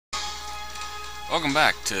Welcome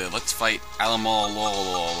back to Let's Fight Alimony.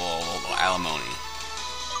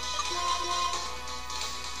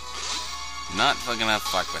 Not gonna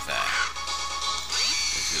fuck with that.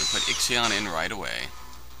 Just gonna put Ixion in right away.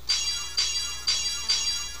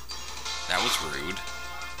 That was rude.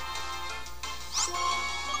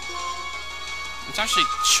 Let's actually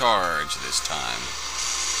charge this time.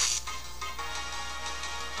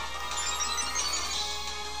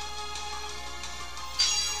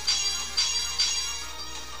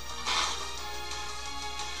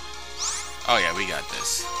 Oh yeah, we got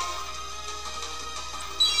this.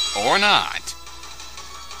 Or not.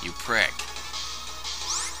 You prick.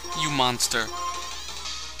 You monster.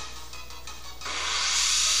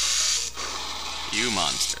 You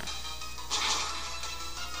monster.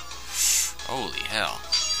 Holy hell.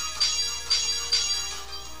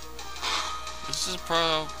 This is a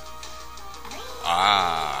pro.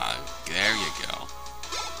 Ah, there you go.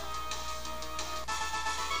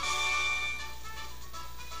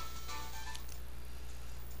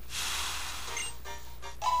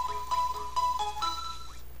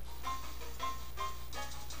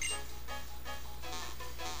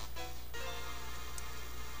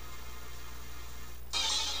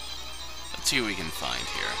 Let's see what we can find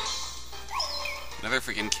here. Another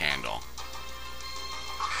freaking candle.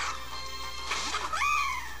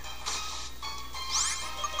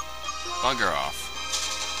 Bugger off.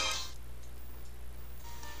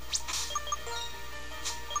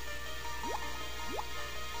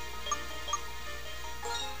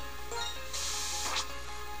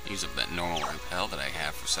 Use up that normal repel that I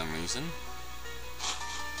have for some reason.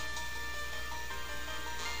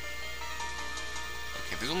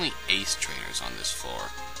 Okay, there's only ace trainers on this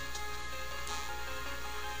floor.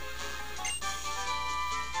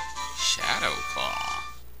 Shadow Claw.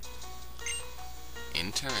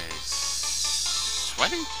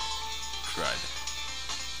 Sweating? Crud.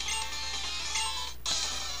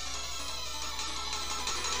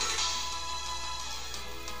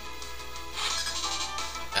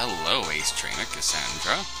 Hello, Ace Trainer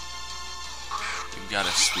Cassandra. You've got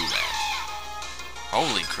a swoop at.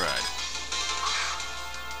 Holy crud.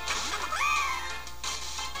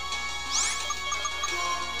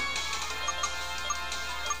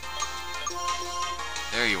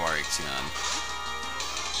 There you are, Ixion.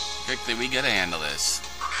 Quickly, we gotta handle this.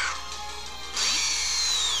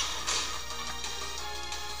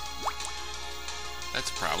 That's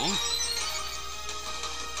a problem.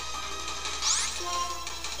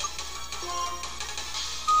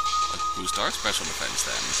 Let's boost our special defense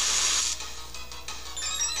then.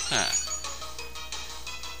 Huh.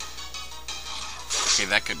 Okay,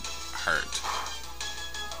 that could hurt.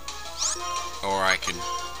 Or I could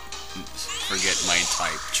forget my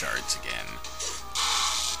type charts again.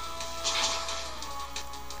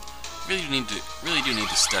 Really do need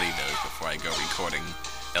to study those before I go recording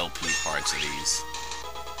LP parts of these.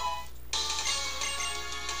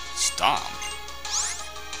 Stomp.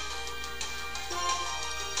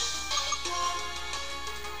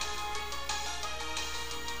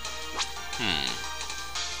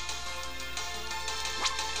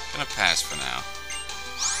 Gonna pass for now.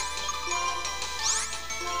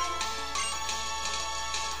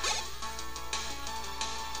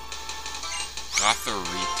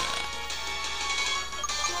 Gotharita.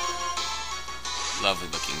 Lovely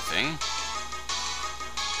looking thing.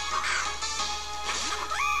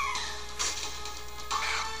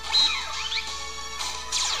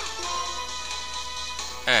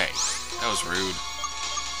 Hey, that was rude.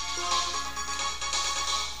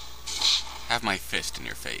 Have my fist in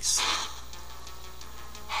your face.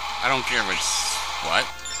 I don't care if it's... what?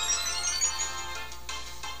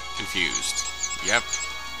 Confused. Yep.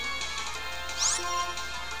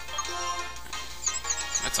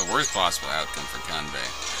 That's the worst possible outcome for Kanbei.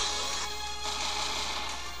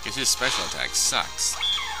 Because his special attack sucks.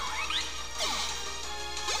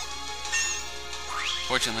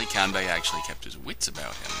 Fortunately, Kanbei actually kept his wits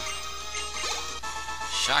about him.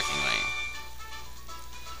 Shockingly.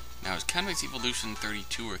 Now, is Kanbei's evolution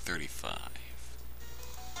 32 or 35?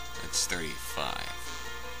 It's 35.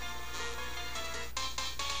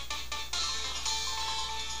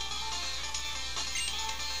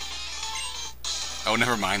 Oh,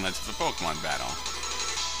 never mind, let's have a Pokemon battle.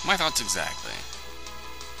 My thoughts exactly.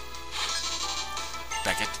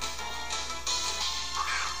 Beckett.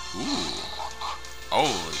 Ooh.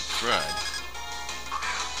 Holy crud.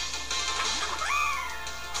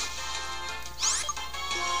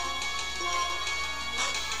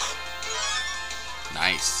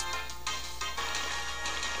 Nice.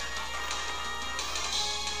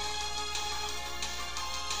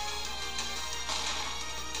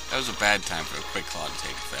 That was a bad time for a quick claw to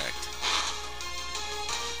take effect.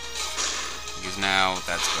 Because now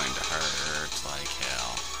that's going to hurt like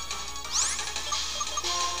hell.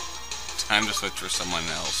 Time to switch for someone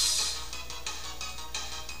else.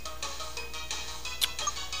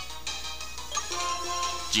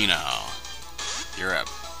 Gino, you're up.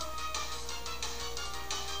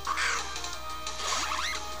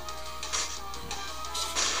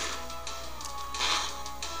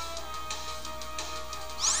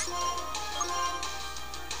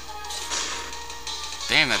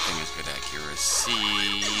 Damn, that thing is good accuracy.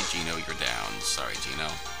 Gino, you're down. Sorry, Gino.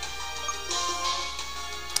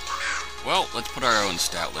 Well, let's put our own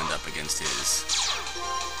Stoutland up against his.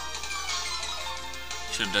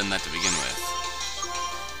 Should have done that to begin with.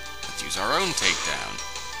 Let's use our own takedown.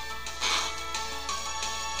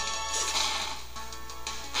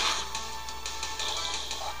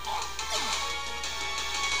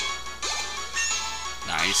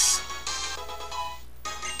 Nice.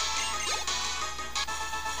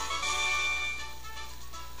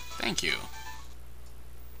 Thank you.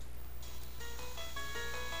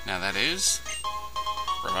 Now that is...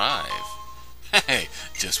 Revive. Hey,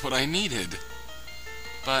 just what I needed.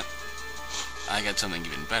 But I got something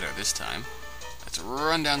even better this time. Let's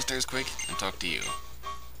run downstairs quick and talk to you.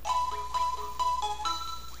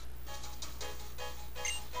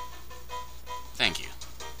 Thank you.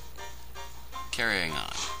 Carrying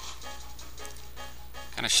on.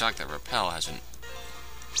 Kinda shocked that Repel hasn't...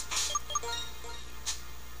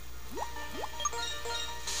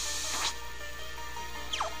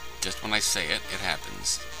 Just when I say it, it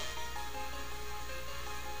happens.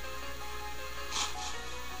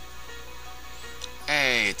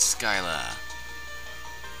 Hey, it's Skyla.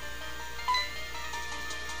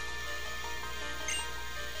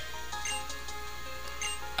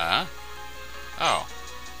 Oh.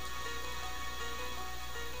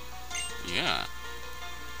 Yeah.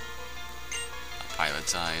 A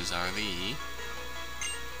pilot's eyes are the...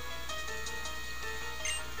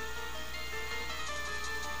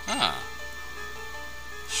 Ah.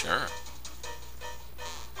 Sure.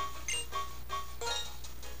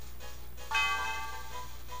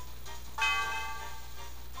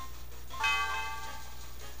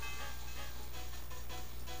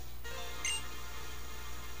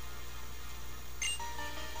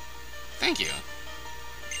 Thank you.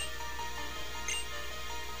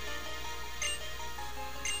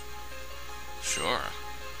 Sure.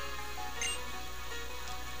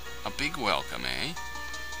 A big welcome, eh?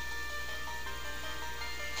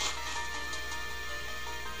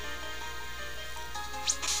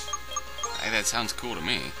 Hey, that sounds cool to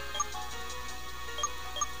me.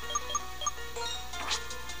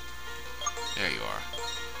 There you are.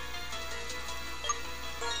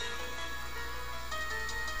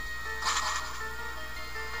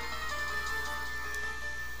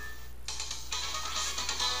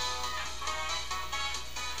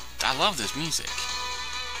 I love this music.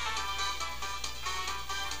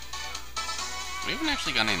 We haven't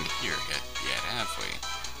actually gone in here yet, have we?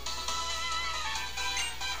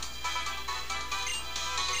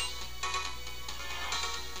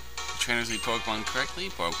 If trainers lead Pokemon correctly,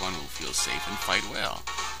 Pokemon will feel safe and fight well.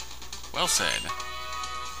 Well said.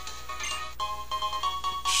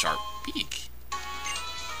 Sharp beak.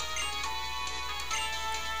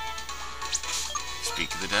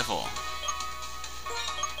 Speak of the devil.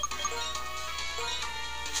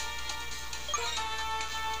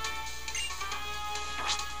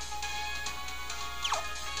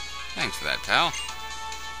 Thanks for that, pal.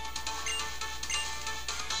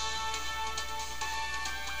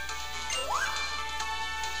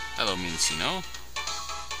 Hello, Mincino.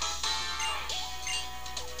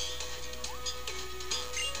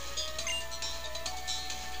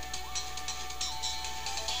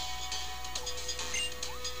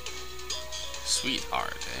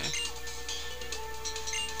 Sweetheart, eh?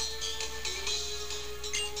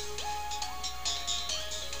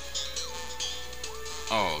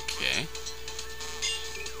 Okay.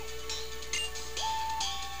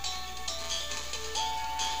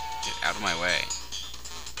 Get out of my way.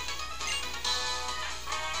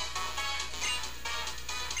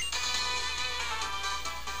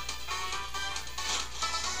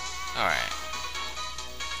 Alright.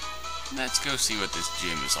 Let's go see what this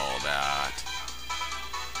gym is all about.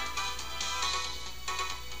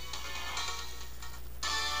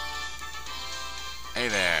 Hey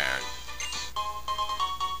there.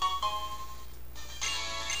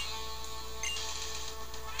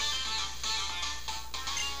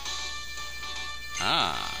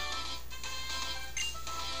 Ah.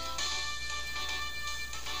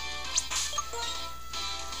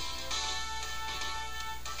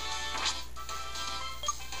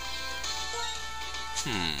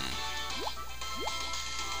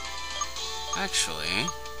 Actually...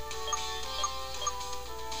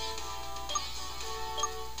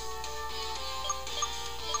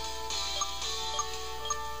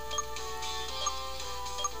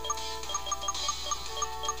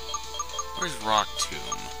 where's Rock Tomb?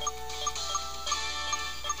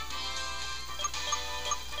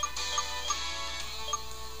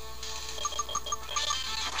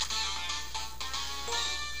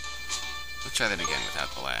 Let's try that again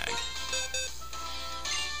without the lag.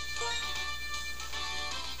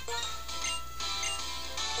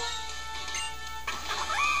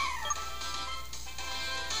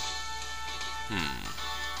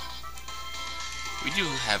 We do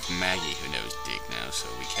have Maggie who knows dig now, so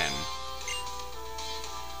we can...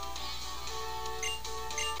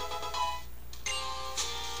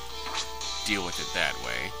 deal with it that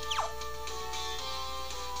way.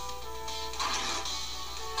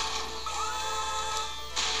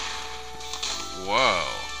 Whoa.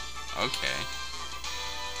 Okay.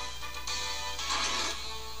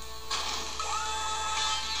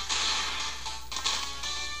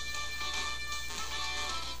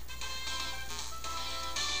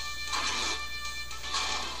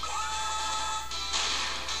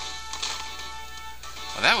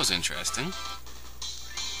 Well, that was interesting.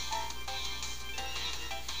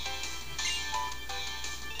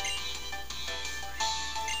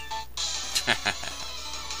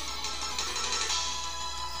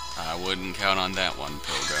 I wouldn't count on that one,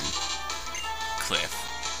 Pilgrim. Cliff.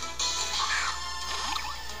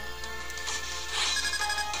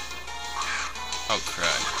 Oh,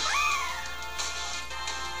 crud.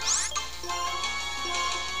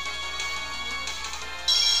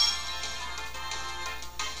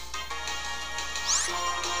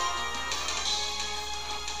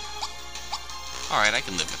 Alright, I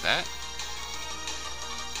can live with that.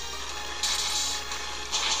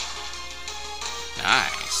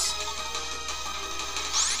 Nice.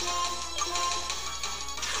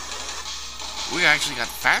 We actually got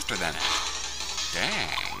faster than it.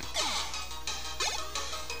 Dang.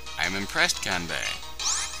 I'm impressed, Kanbei.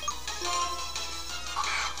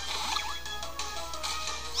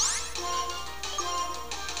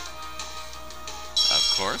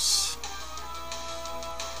 Of course.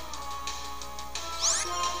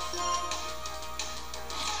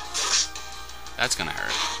 That's gonna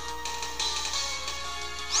hurt.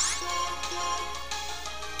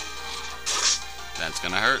 That's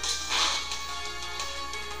gonna hurt.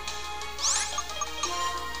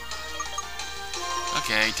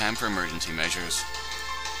 Okay, time for emergency measures.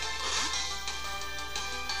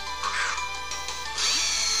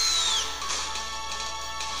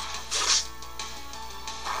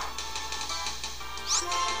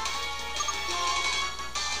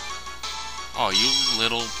 Oh, you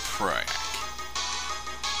little prick.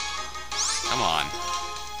 Come on.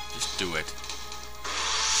 Just do it.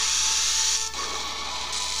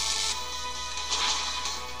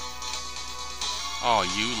 Oh,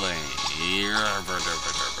 you lame.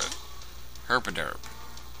 Herpaderp.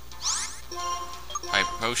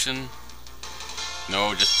 Hyper potion?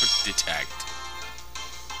 No, just put detect.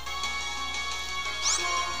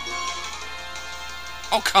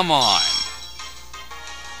 Oh, come on!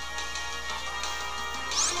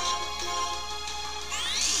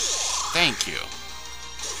 Thank you.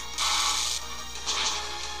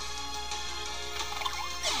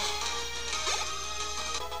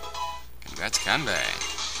 Congrats, Kanbei.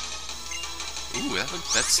 Ooh,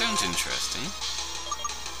 that sounds interesting.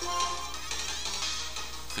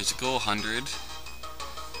 Physical 100.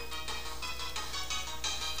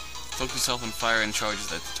 Focus yourself on fire and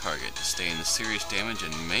charges at the target to sustain the serious damage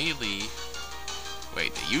and melee.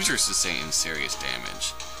 Wait, the user sustains serious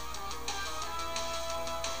damage.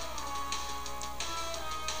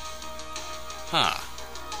 Huh.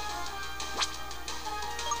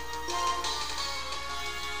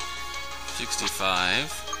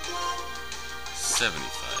 $65.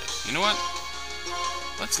 $75. You know what?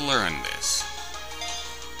 Let's learn this.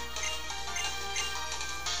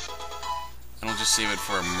 And we'll just save it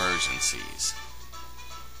for emergencies.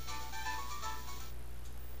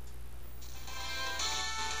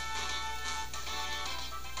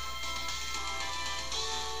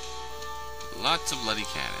 Lots of bloody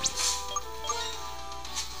cannons.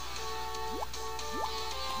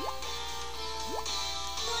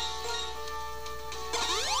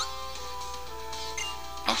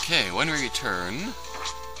 Okay, when we return,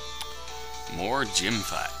 more gym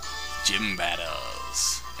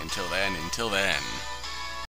battles. Until then.